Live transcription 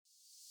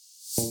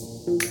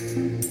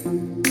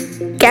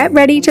Get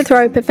ready to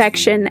throw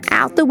perfection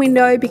out the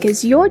window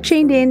because you're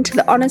tuned in to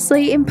the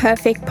Honestly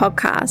Imperfect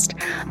podcast.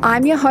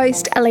 I'm your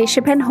host,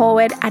 Alicia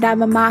Penn-Horwood, and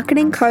I'm a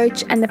marketing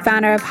coach and the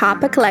founder of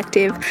Harper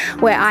Collective,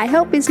 where I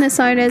help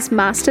business owners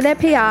master their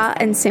PR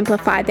and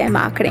simplify their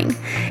marketing.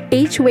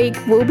 Each week,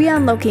 we'll be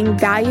unlocking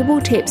valuable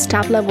tips to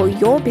up-level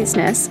your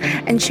business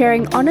and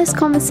sharing honest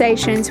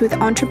conversations with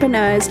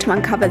entrepreneurs to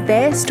uncover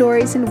their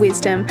stories and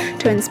wisdom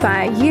to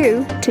inspire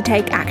you to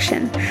take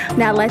action.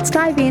 Now let's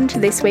dive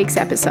into this week's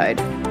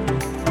episode.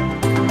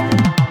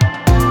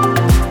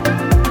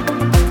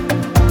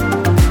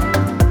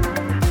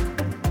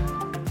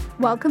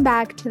 Welcome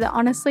back to the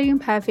Honestly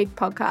Imperfect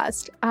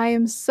podcast. I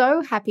am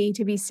so happy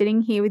to be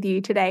sitting here with you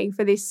today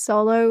for this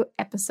solo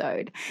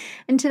episode.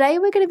 And today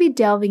we're going to be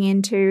delving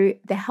into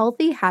the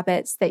healthy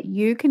habits that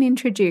you can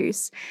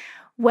introduce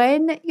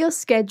when your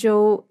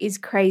schedule is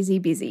crazy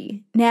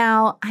busy.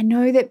 Now, I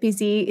know that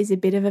busy is a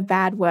bit of a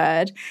bad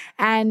word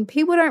and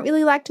people don't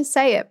really like to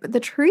say it, but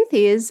the truth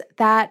is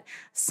that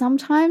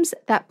sometimes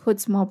that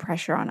puts more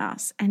pressure on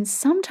us, and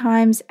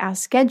sometimes our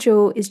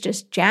schedule is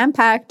just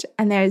jam-packed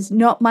and there's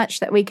not much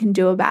that we can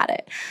do about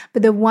it.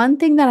 But the one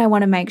thing that I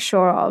want to make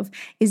sure of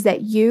is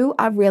that you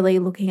are really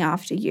looking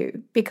after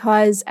you,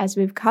 because as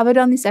we've covered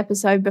on this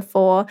episode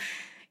before,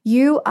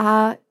 you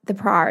are the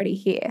priority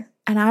here.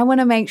 And I want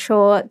to make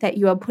sure that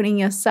you are putting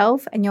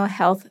yourself and your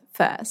health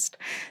first.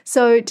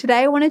 So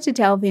today I wanted to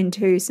delve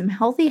into some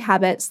healthy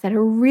habits that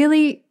are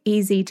really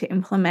easy to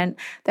implement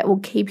that will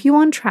keep you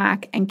on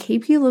track and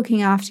keep you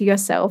looking after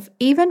yourself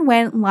even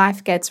when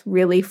life gets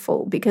really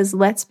full. Because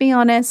let's be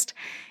honest,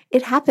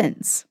 it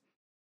happens.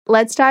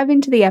 Let's dive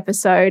into the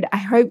episode. I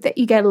hope that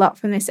you get a lot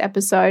from this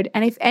episode.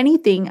 And if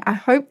anything, I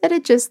hope that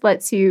it just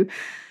lets you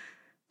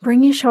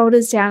bring your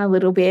shoulders down a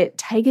little bit,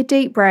 take a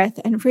deep breath,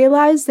 and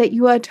realize that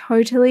you are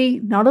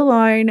totally not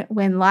alone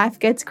when life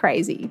gets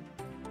crazy.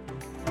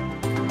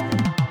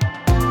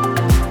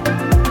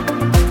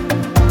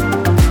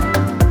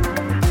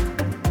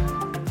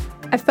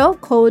 I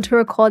felt called to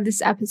record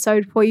this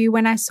episode for you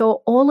when I saw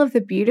all of the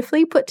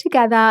beautifully put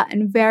together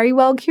and very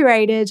well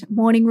curated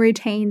morning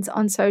routines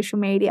on social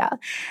media.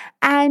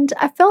 And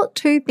I felt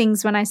two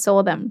things when I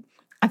saw them.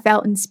 I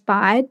felt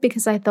inspired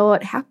because I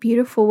thought, how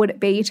beautiful would it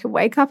be to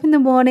wake up in the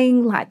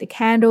morning, light the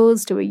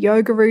candles, do a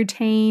yoga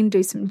routine,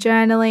 do some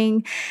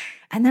journaling.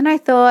 And then I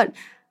thought,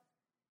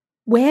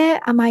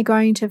 where am I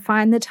going to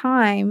find the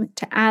time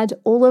to add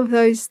all of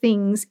those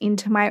things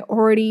into my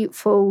already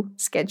full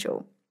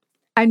schedule?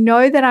 I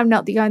know that I'm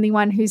not the only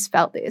one who's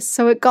felt this.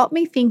 So it got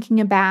me thinking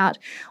about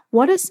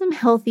what are some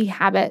healthy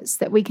habits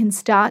that we can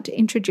start to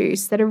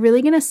introduce that are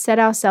really going to set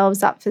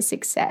ourselves up for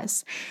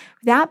success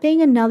without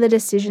being another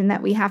decision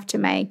that we have to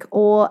make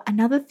or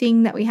another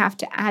thing that we have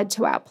to add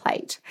to our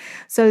plate.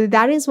 So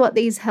that is what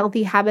these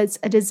healthy habits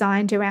are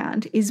designed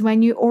around, is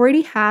when you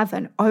already have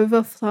an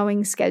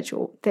overflowing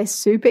schedule. They're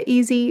super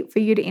easy for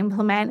you to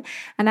implement,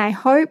 and I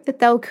hope that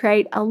they'll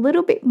create a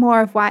little bit more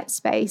of white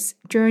space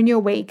during your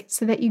week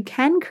so that you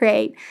can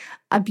create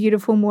a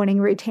beautiful morning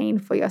routine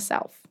for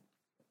yourself.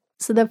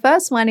 So the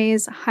first one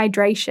is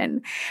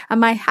hydration. And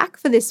my hack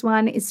for this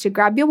one is to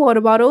grab your water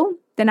bottle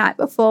the night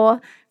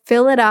before,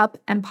 fill it up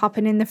and pop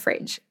it in the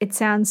fridge. It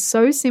sounds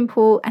so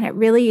simple, and it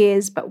really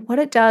is, but what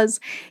it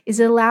does is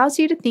it allows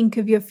you to think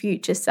of your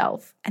future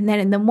self. And then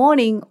in the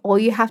morning, all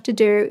you have to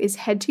do is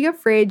head to your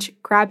fridge,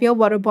 grab your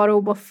water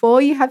bottle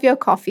before you have your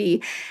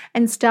coffee,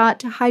 and start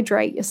to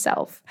hydrate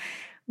yourself.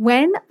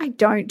 When I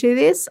don't do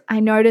this, I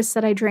notice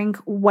that I drink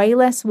way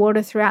less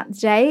water throughout the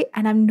day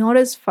and I'm not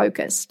as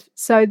focused.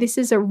 So this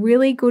is a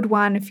really good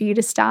one for you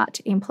to start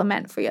to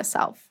implement for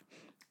yourself.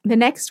 The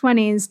next one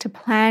is to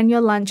plan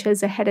your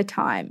lunches ahead of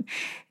time.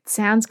 It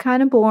sounds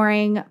kind of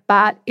boring,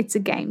 but it's a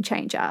game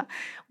changer.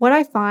 What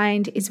I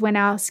find is when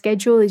our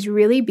schedule is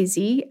really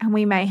busy and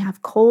we may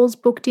have calls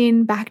booked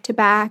in back to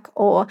back,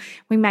 or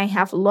we may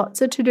have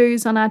lots of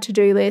to-dos on our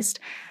to-do list,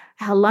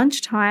 our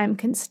lunchtime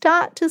can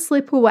start to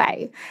slip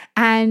away,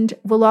 and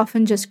we'll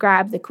often just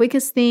grab the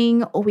quickest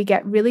thing, or we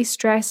get really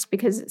stressed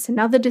because it's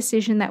another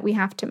decision that we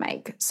have to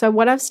make. So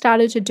what I've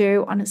started to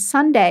do on a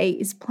Sunday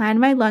is plan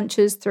my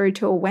lunches through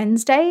to a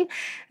Wednesday,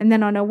 and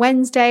then on a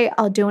Wednesday,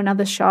 I'll do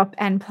another shop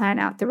and plan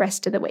out the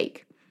rest of the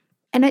week.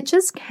 And it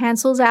just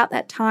cancels out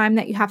that time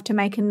that you have to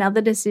make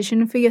another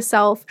decision for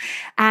yourself,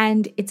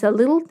 and it's a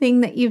little thing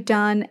that you've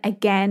done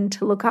again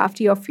to look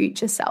after your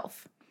future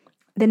self.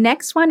 The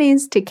next one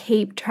is to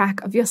keep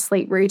track of your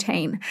sleep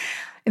routine.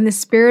 In the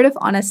spirit of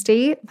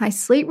honesty, my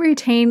sleep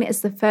routine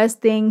is the first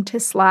thing to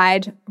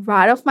slide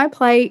right off my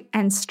plate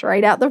and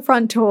straight out the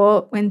front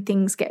door when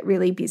things get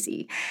really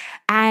busy.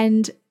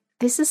 And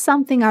this is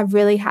something I've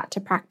really had to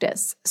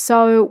practice.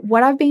 So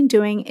what I've been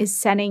doing is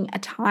setting a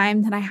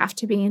time that I have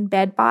to be in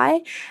bed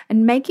by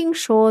and making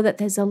sure that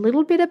there's a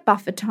little bit of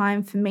buffer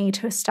time for me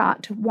to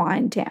start to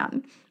wind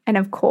down. And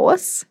of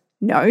course,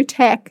 no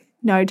tech.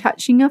 No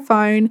touching your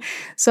phone.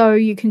 So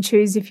you can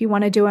choose if you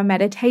want to do a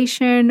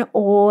meditation,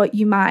 or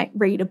you might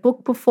read a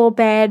book before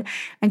bed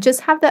and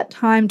just have that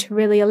time to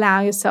really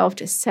allow yourself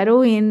to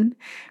settle in,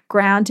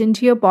 ground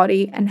into your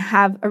body, and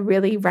have a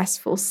really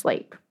restful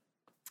sleep.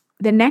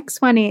 The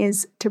next one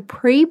is to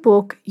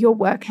pre-book your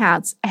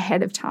workouts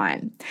ahead of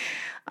time.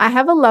 I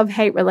have a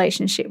love-hate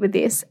relationship with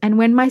this, and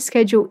when my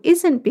schedule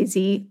isn't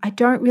busy, I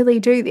don't really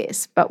do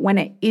this. But when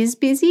it is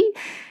busy,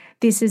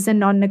 this is a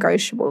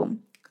non-negotiable.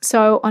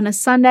 So on a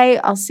Sunday,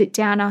 I'll sit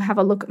down, I'll have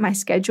a look at my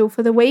schedule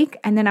for the week,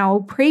 and then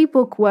I'll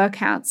pre-book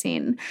workouts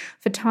in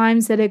for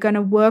times that are going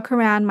to work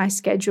around my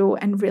schedule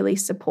and really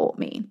support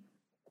me.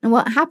 And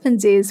what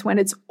happens is when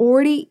it's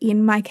already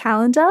in my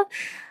calendar,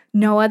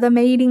 no other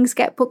meetings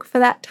get booked for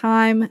that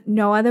time,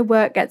 no other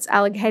work gets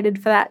allocated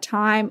for that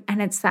time,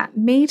 and it's that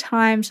me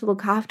time to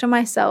look after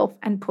myself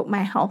and put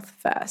my health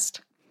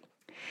first.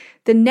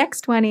 The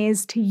next one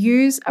is to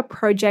use a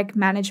project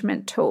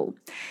management tool.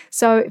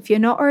 So if you're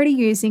not already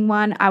using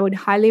one, I would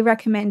highly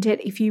recommend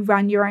it if you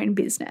run your own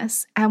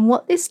business. And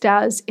what this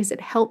does is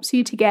it helps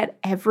you to get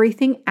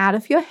everything out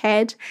of your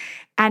head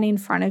and in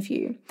front of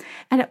you.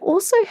 And it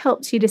also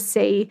helps you to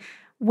see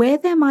where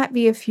there might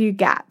be a few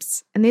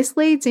gaps. And this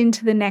leads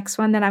into the next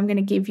one that I'm going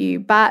to give you,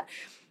 but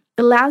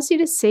it allows you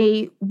to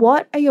see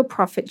what are your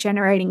profit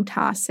generating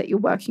tasks that you're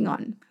working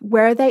on.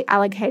 Where are they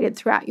allocated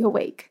throughout your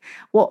week?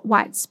 What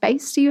white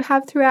space do you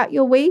have throughout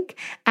your week?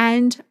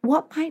 And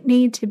what might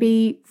need to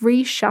be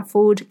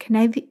reshuffled?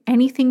 Can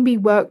anything be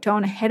worked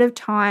on ahead of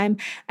time?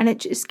 And it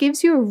just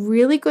gives you a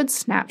really good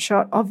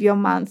snapshot of your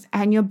month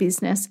and your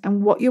business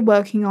and what you're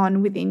working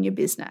on within your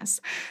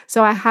business.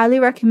 So I highly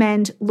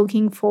recommend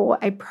looking for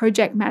a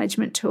project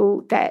management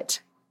tool that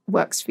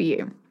works for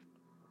you.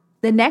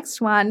 The next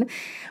one,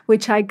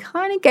 which I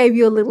kind of gave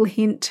you a little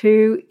hint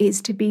to,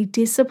 is to be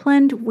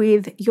disciplined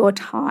with your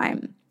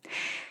time.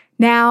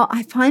 Now,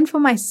 I find for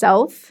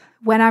myself,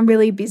 when I'm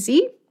really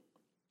busy,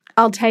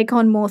 I'll take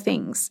on more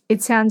things.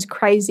 It sounds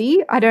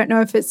crazy. I don't know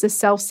if it's a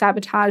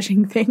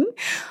self-sabotaging thing,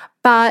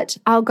 but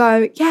I'll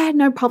go, yeah,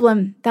 no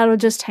problem. That'll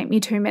just take me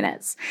 2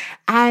 minutes.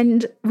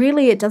 And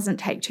really, it doesn't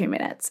take 2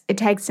 minutes. It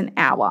takes an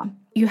hour.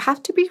 You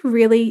have to be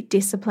really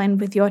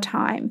disciplined with your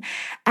time.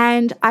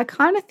 And I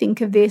kind of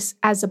think of this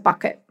as a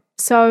bucket.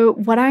 So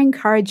what I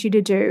encourage you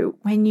to do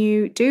when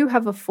you do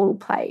have a full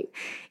plate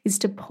is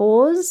to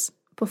pause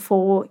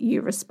before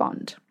you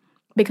respond.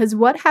 Because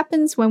what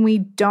happens when we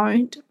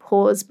don't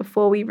pause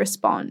before we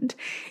respond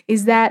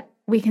is that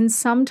we can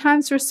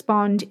sometimes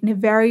respond in a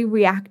very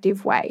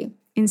reactive way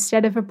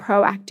instead of a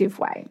proactive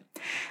way.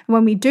 And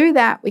when we do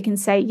that, we can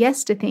say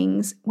yes to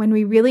things when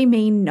we really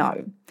mean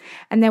no.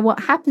 And then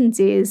what happens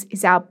is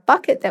our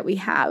bucket that we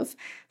have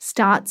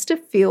starts to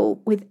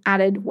fill with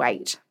added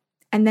weight.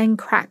 And then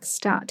cracks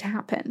start to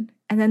happen.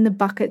 And then the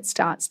bucket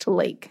starts to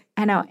leak.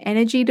 And our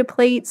energy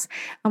depletes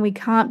and we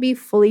can't be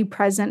fully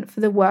present for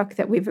the work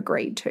that we've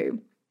agreed to.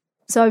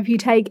 So if you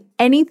take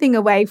anything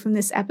away from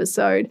this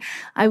episode,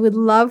 I would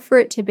love for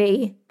it to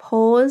be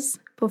pause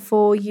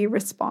before you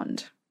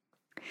respond.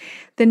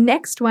 The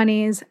next one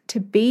is to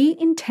be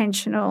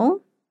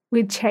intentional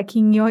with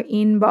checking your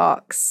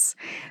inbox.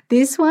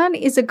 This one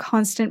is a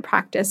constant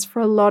practice for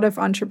a lot of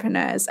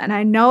entrepreneurs, and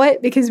I know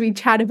it because we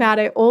chat about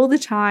it all the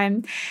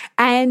time.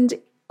 And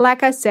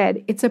like I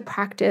said, it's a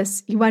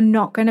practice. You are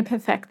not going to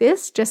perfect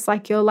this, just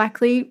like you're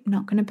likely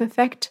not going to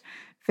perfect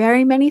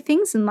very many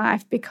things in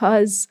life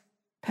because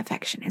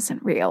perfection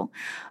isn't real.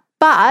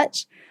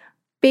 But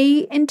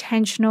be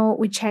intentional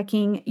with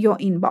checking your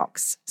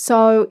inbox.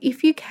 So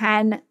if you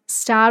can,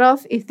 start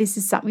off, if this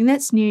is something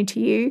that's new to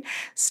you,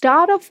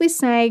 start off with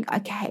saying,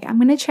 okay, I'm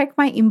going to check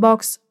my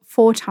inbox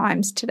 4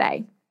 times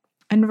today.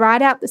 And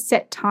write out the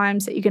set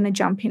times that you're going to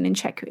jump in and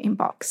check your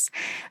inbox.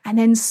 And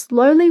then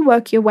slowly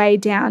work your way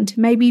down to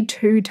maybe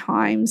 2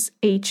 times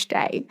each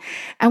day.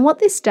 And what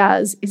this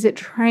does is it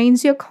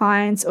trains your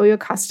clients or your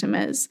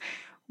customers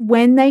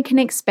when they can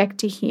expect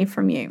to hear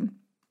from you.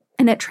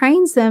 And it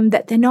trains them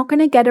that they're not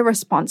going to get a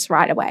response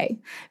right away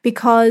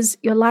because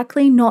you're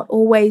likely not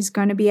always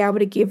going to be able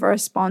to give a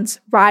response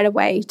right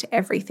away to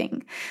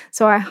everything.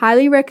 So I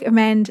highly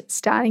recommend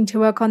starting to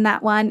work on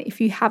that one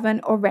if you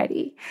haven't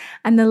already.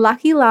 And the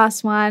lucky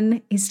last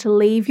one is to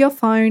leave your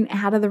phone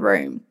out of the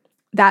room.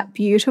 That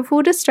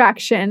beautiful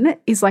distraction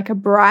is like a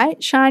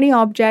bright, shiny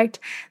object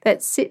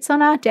that sits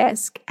on our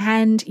desk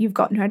and you've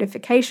got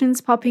notifications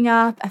popping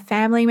up, a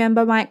family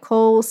member might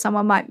call,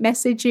 someone might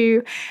message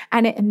you,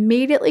 and it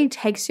immediately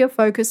takes your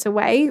focus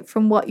away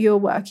from what you're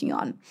working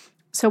on.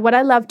 So what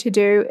I love to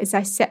do is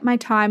I set my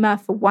timer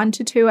for 1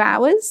 to 2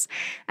 hours,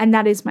 and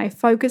that is my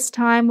focus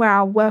time where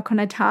I'll work on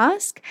a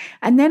task.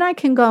 And then I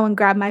can go and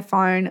grab my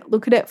phone,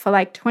 look at it for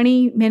like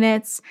 20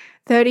 minutes,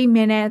 30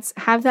 minutes,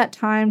 have that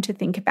time to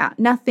think about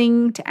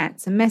nothing, to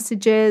answer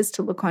messages,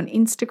 to look on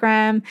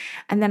Instagram.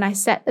 And then I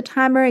set the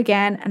timer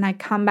again and I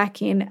come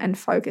back in and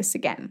focus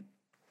again.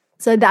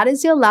 So that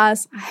is your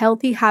last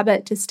healthy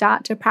habit to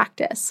start to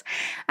practice.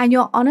 And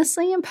your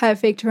honestly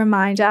imperfect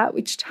reminder,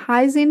 which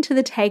ties into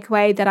the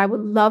takeaway that I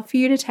would love for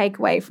you to take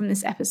away from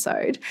this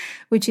episode,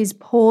 which is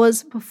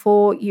pause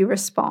before you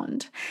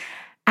respond.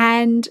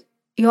 And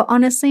your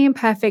honestly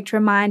imperfect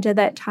reminder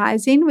that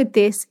ties in with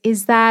this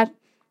is that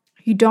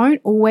you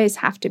don't always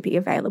have to be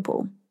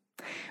available.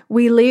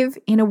 We live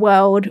in a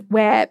world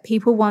where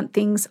people want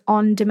things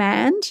on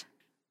demand,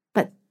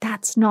 but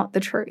That's not the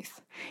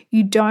truth.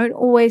 You don't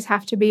always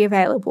have to be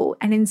available.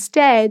 And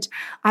instead,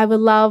 I would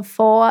love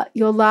for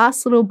your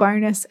last little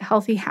bonus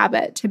healthy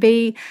habit to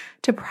be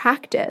to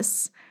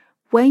practice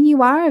when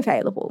you are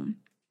available,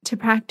 to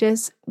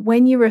practice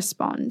when you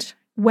respond,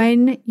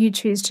 when you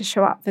choose to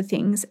show up for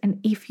things, and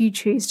if you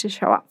choose to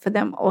show up for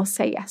them or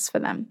say yes for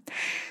them.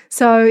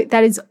 So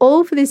that is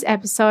all for this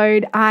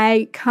episode.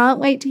 I can't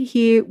wait to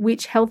hear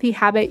which healthy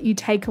habit you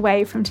take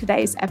away from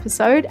today's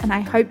episode, and I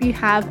hope you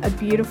have a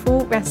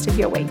beautiful rest of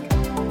your week.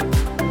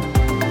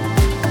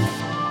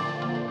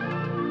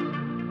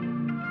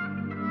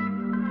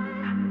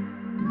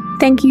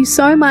 Thank you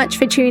so much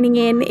for tuning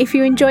in. If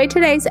you enjoyed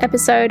today's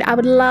episode, I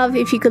would love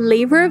if you could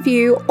leave a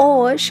review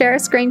or share a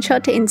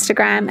screenshot to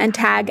Instagram and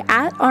tag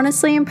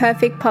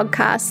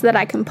 @HonestlyImperfectPodcast so that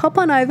I can pop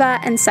on over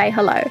and say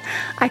hello.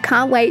 I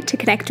can't wait to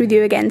connect with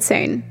you again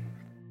soon.